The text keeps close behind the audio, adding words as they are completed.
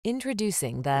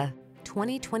Introducing the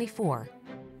 2024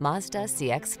 Mazda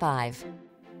CX-5.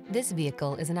 This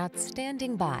vehicle is an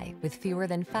outstanding buy with fewer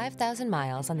than 5,000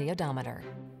 miles on the odometer.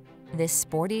 This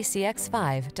sporty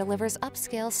CX-5 delivers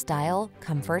upscale style,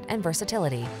 comfort, and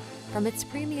versatility. From its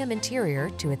premium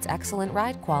interior to its excellent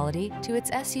ride quality to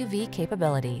its SUV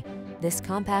capability, this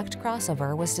compact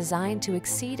crossover was designed to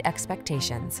exceed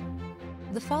expectations.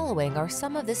 The following are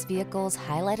some of this vehicle's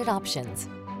highlighted options: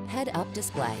 head-up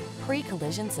display,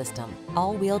 pre-collision system,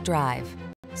 all-wheel drive,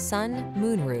 sun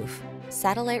moonroof,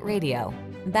 satellite radio,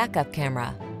 backup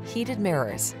camera, heated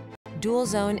mirrors,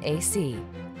 dual-zone AC,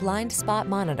 blind spot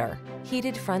monitor,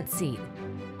 heated front seat.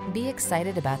 Be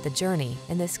excited about the journey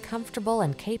in this comfortable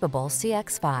and capable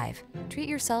CX-5. Treat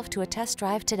yourself to a test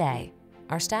drive today.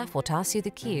 Our staff will toss you the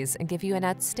keys and give you an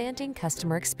outstanding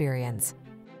customer experience.